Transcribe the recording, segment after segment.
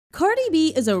Cardi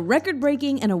B is a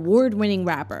record-breaking and award-winning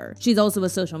rapper. She's also a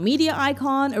social media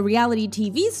icon, a reality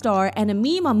TV star, and a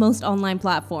meme on most online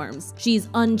platforms. She's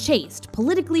unchaste,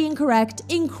 politically incorrect,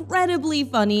 incredibly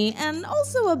funny, and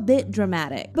also a bit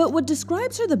dramatic. But what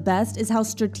describes her the best is how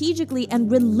strategically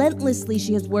and relentlessly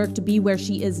she has worked to be where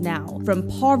she is now. From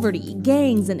poverty,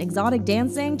 gangs, and exotic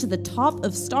dancing to the top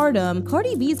of stardom,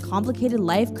 Cardi B's complicated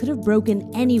life could have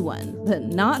broken anyone, but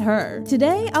not her.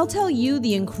 Today, I'll tell you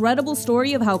the incredible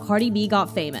story of how Cardi B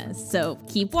got famous, so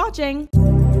keep watching!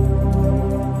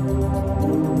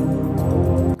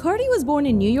 Cardi was born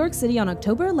in New York City on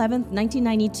October 11,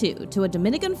 1992, to a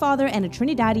Dominican father and a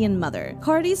Trinidadian mother.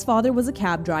 Cardi's father was a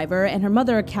cab driver and her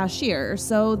mother a cashier,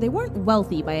 so they weren't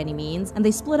wealthy by any means, and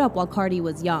they split up while Cardi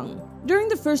was young. During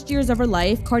the first years of her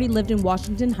life, Cardi lived in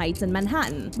Washington Heights and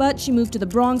Manhattan, but she moved to the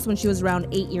Bronx when she was around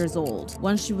 8 years old.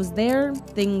 Once she was there,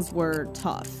 things were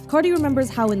tough. Cardi remembers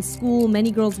how in school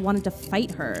many girls wanted to fight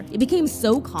her. It became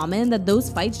so common that those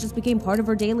fights just became part of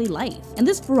her daily life. And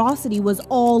this ferocity was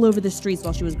all over the streets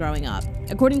while she was growing up.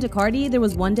 According to Cardi, there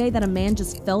was one day that a man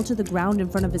just fell to the ground in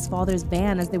front of his father's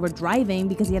van as they were driving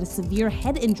because he had a severe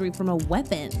head injury from a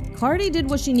weapon. Cardi did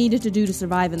what she needed to do to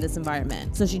survive in this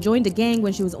environment. So she joined a gang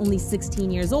when she was only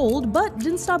 16 years old, but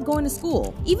didn't stop going to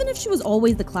school. Even if she was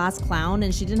always the class clown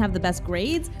and she didn't have the best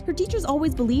grades, her teachers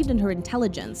always believed in her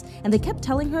intelligence, and they kept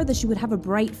telling her that she would have a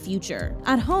bright future.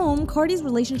 At home, Cardi's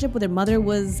relationship with her mother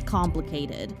was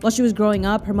complicated. While she was growing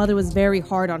up, her mother was very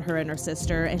hard on her and her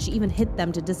sister, and she even hit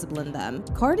them to discipline them.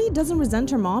 Cardi doesn't resent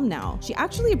her mom now. She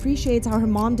actually appreciates how her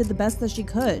mom did the best that she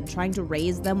could, trying to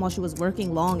raise them while she was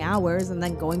working long hours and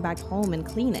then going back home and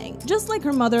cleaning. Just like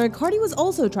her mother, Cardi was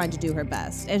also trying to do her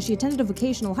best, and she attended a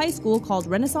vocational high school called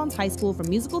Renaissance High School for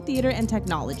Musical Theater and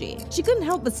Technology. She couldn't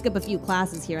help but skip a few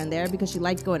classes here and there because she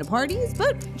liked going to parties,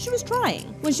 but she was trying.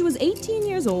 When she was 18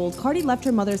 years old, Cardi left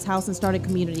her mother's house and started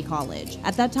community college.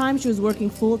 At that time, she was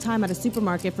working full-time at a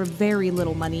supermarket for very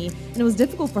little money, and it was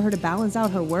difficult for her to balance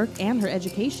out her work and her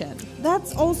education.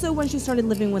 That's also when she started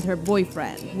living with her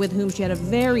boyfriend, with whom she had a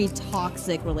very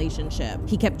toxic relationship.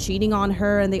 He kept cheating on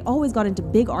her, and they always got into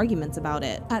big arguments about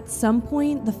it. At some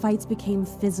point, the fights became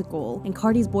physical, and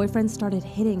Cardi's boyfriend started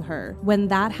hitting her. When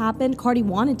that happened, Cardi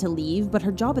wanted to leave, but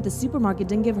her job at the supermarket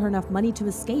didn't give her enough money to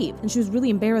escape, and she was really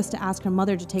embarrassed to ask her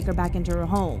mother to take her back into her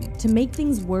home. To make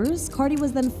things worse, Cardi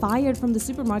was then fired from the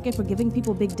supermarket for giving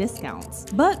people big discounts.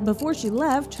 But before she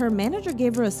left, her manager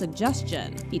gave her a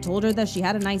suggestion. He told her that she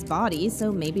had a nice body,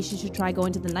 so maybe she should try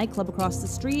going to the nightclub across the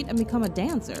street and become a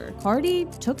dancer. Cardi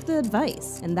took the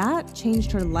advice, and that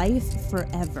changed her life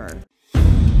forever.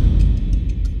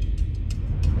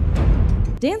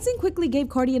 Dancing quickly gave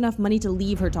Cardi enough money to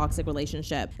leave her toxic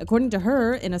relationship. According to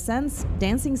her, in a sense,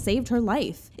 dancing saved her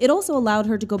life. It also allowed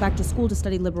her to go back to school to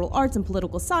study liberal arts and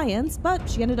political science, but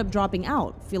she ended up dropping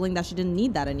out, feeling that she didn't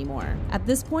need that anymore. At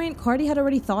this point, Cardi had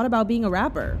already thought about being a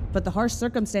rapper, but the harsh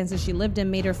circumstances she lived in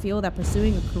made her feel that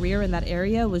pursuing a career in that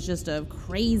area was just a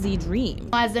crazy dream.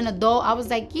 As an adult, I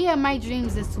was like, yeah, my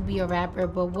dreams is to be a rapper,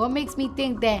 but what makes me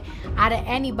think that out of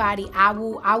anybody, I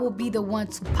will be the one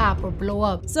to pop or blow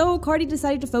up? So Cardi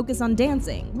decided to focus on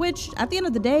dancing, which at the end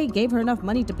of the day gave her enough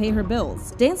money to pay her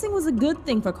bills. Dancing was a good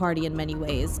thing for Cardi in many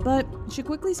ways, but she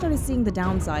quickly started seeing the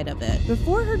downside of it.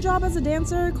 Before her job as a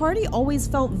dancer, Cardi always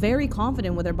felt very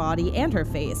confident with her body and her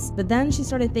face, but then she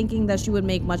started thinking that she would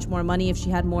make much more money if she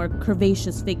had more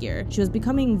curvaceous figure. She was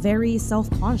becoming very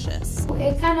self-conscious.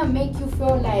 It kind of makes you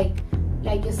feel like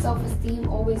your self-esteem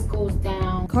always goes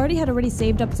down. Cardi had already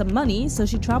saved up some money, so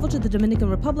she traveled to the Dominican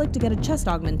Republic to get a chest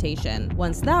augmentation.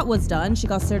 Once that was done, she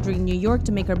got surgery in New York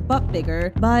to make her butt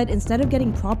bigger, but instead of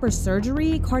getting proper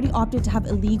surgery, Cardi opted to have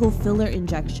illegal filler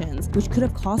injections, which could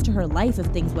have cost her life if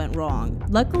things went wrong.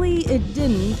 Luckily, it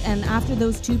didn't, and after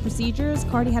those two procedures,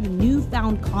 Cardi had a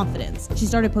newfound confidence. She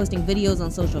started posting videos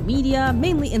on social media,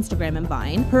 mainly Instagram and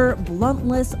Vine. Her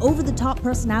bluntless, over-the-top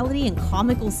personality and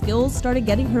comical skills started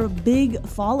getting her a big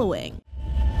following.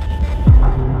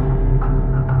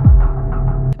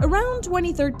 Around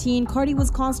 2013, Cardi was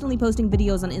constantly posting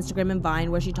videos on Instagram and Vine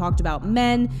where she talked about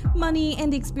men, money,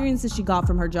 and the experiences she got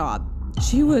from her job.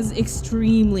 She was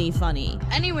extremely funny.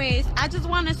 Anyways, I just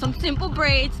wanted some simple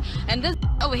braids, and this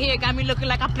over here got me looking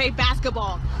like I play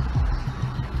basketball.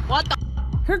 What the?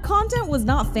 Her content was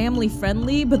not family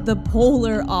friendly, but the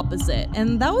polar opposite,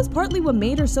 and that was partly what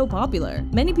made her so popular.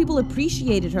 Many people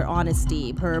appreciated her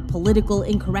honesty, her political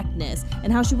incorrectness,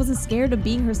 and how she wasn't scared of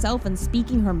being herself and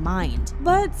speaking her mind.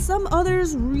 But some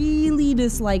others really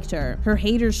disliked her. Her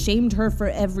haters shamed her for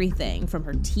everything, from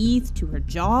her teeth to her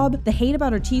job. The hate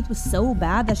about her teeth was so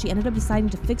bad that she ended up deciding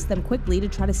to fix them quickly to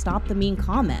try to stop the mean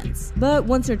comments. But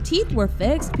once her teeth were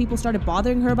fixed, people started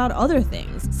bothering her about other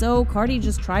things, so Cardi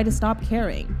just tried to stop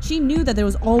caring. She knew that there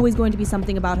was always going to be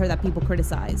something about her that people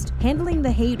criticized. Handling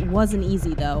the hate wasn't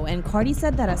easy though, and Cardi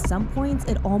said that at some points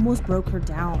it almost broke her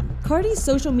down. Cardi's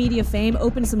social media fame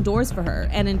opened some doors for her,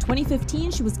 and in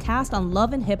 2015 she was cast on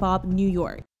Love and Hip Hop New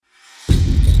York.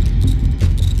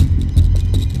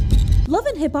 Love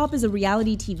and Hip Hop is a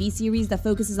reality TV series that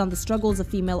focuses on the struggles of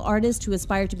female artists who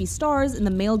aspire to be stars in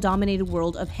the male-dominated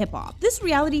world of hip-hop. This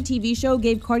reality TV show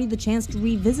gave Cardi the chance to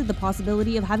revisit the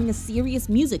possibility of having a serious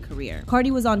music career. Cardi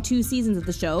was on 2 seasons of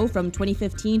the show, from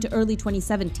 2015 to early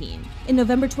 2017. In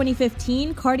November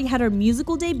 2015, Cardi had her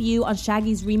musical debut on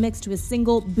Shaggy's remix to his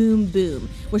single Boom Boom,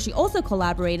 where she also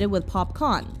collaborated with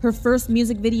Popcorn. Her first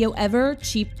music video ever,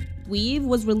 Cheap Weave,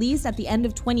 was released at the end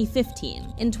of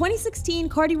 2015. In 2016,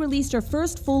 Cardi released her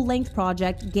first full-length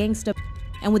project, Gangsta.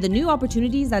 And with the new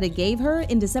opportunities that it gave her,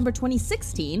 in December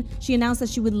 2016, she announced that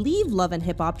she would leave Love and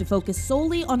Hip Hop to focus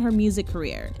solely on her music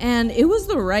career. And it was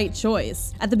the right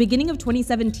choice. At the beginning of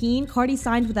 2017, Cardi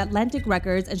signed with Atlantic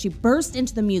Records and she burst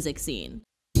into the music scene.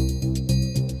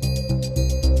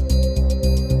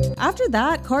 After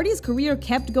that, Cardi's career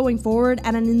kept going forward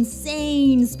at an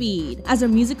insane speed. As her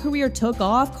music career took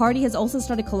off, Cardi has also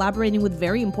started collaborating with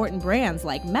very important brands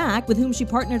like MAC, with whom she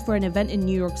partnered for an event in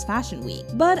New York's Fashion Week.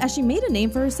 But as she made a name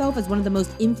for herself as one of the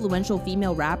most influential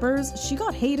female rappers, she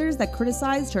got haters that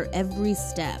criticized her every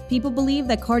step. People believe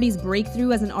that Cardi's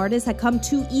breakthrough as an artist had come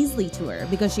too easily to her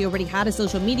because she already had a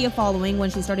social media following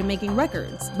when she started making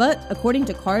records. But according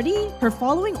to Cardi, her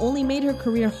following only made her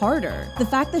career harder. The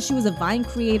fact that she was a Vine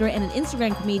creator and an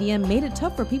Instagram comedian made it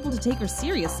tough for people to take her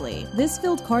seriously. This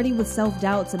filled Cardi with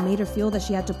self-doubts and made her feel that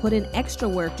she had to put in extra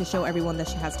work to show everyone that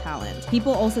she has talent.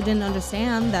 People also didn't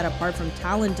understand that apart from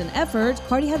talent and effort,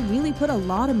 Cardi had really put a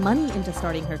lot of money into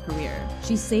starting her career.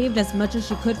 She saved as much as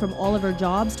she could from all of her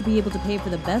jobs to be able to pay for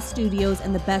the best studios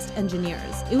and the best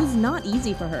engineers. It was not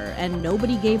easy for her, and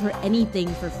nobody gave her anything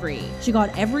for free. She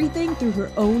got everything through her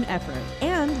own effort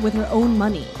and with her own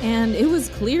money, and it was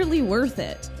clearly worth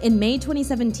it. In May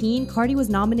 2017, Cardi was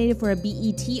nominated for a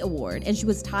BET Award, and she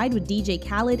was tied with DJ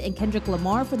Khaled and Kendrick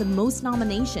Lamar for the most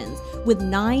nominations, with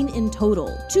 9 in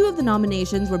total. 2 of the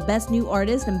nominations were Best New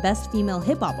Artist and Best Female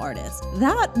Hip Hop Artist.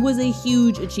 That was a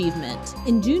huge achievement.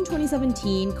 In June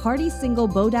 2017, Cardi's single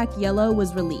Bodak Yellow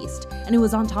was released, and it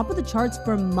was on top of the charts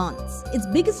for months. Its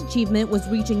biggest achievement was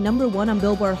reaching #1 on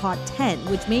Billboard Hot 10,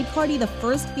 which made Cardi the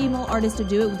first female artist to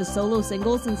do it with a solo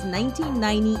single since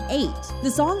 1998.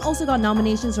 The song also got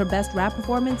nominations for Best Rap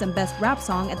Performance and Best Rap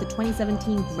Song at the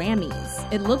 2017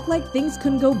 Grammys. It looked like things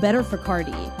couldn't go better for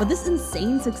Cardi, but this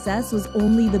insane success was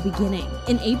only the beginning.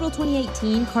 In April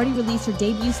 2018, Cardi released her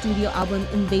debut studio album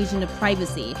Invasion of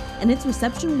Privacy, and its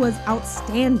reception was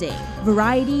outstanding.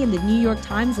 Variety and the New York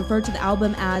Times referred to the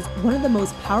album as one of the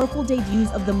most powerful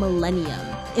debuts of the millennium.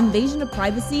 Invasion of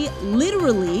Privacy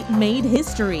literally made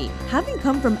history. Having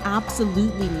come from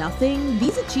absolutely nothing,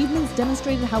 these achievements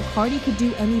demonstrated how Cardi could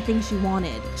do anything she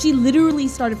wanted. She literally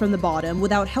started from the bottom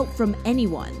without help from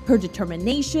anyone. Her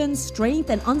determination, strength,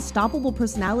 and unstoppable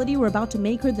personality were about to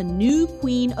make her the new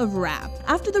queen of rap.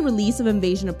 After the release of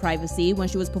Invasion of Privacy, when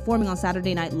she was performing on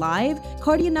Saturday Night Live,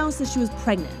 Cardi announced that she was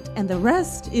pregnant, and the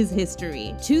rest is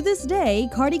history. To this day,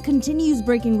 Cardi continues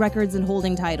breaking records and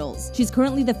holding titles. She's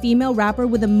currently the female rapper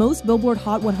with the most Billboard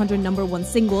Hot 100 #1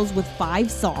 singles with 5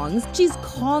 songs. She's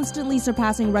constantly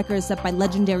surpassing records set by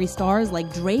legendary stars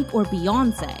like Drake or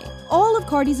Beyonce. All of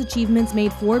Cardi's achievements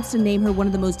made Forbes to name her one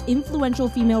of the most influential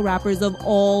female rappers of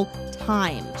all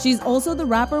time. She's also the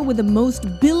rapper with the most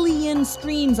billion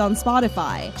streams on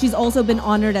Spotify. She's also been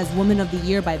honored as Woman of the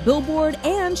Year by Billboard,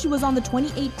 and she was on the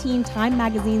 2018 Time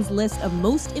magazine's list of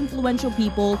most influential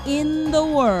people in the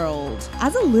world.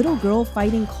 As a little girl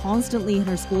fighting constantly in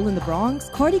her school in the Bronx,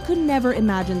 Cardi could never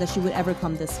imagine that she would ever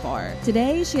come this far.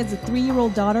 Today, she has a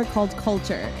 3-year-old daughter called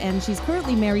Culture, and she's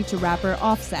currently married to rapper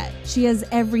Offset. She has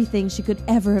everything she could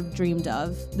ever have dreamed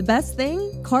of. The best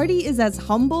thing? Cardi is as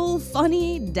humble,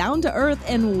 funny, down to earth,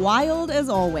 and wild as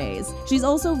always. She's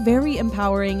also very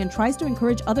empowering and tries to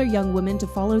encourage other young women to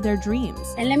follow their dreams.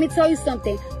 And let me tell you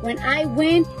something, when I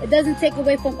win, it doesn't take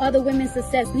away from other women's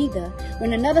success neither.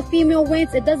 When another female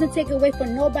wins, it doesn't take away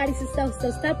from nobody's success,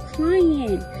 so stop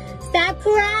crying. Stop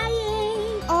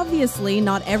crying! obviously,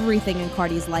 not everything in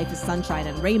Cardi's life is sunshine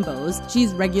and rainbows.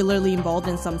 She's regularly involved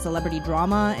in some celebrity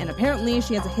drama, and apparently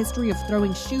she has a history of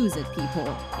throwing shoes at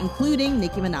people, including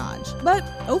Nicki Minaj. But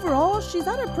overall, she's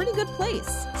at a pretty good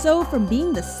place. So from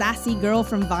being the sassy girl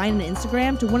from Vine and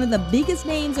Instagram to one of the biggest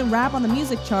names in rap on the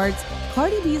music charts,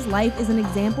 Cardi B's life is an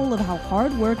example of how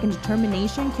hard work and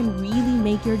determination can really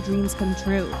make your dreams come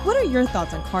true. What are your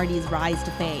thoughts on Cardi's rise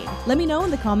to fame? Let me know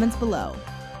in the comments below.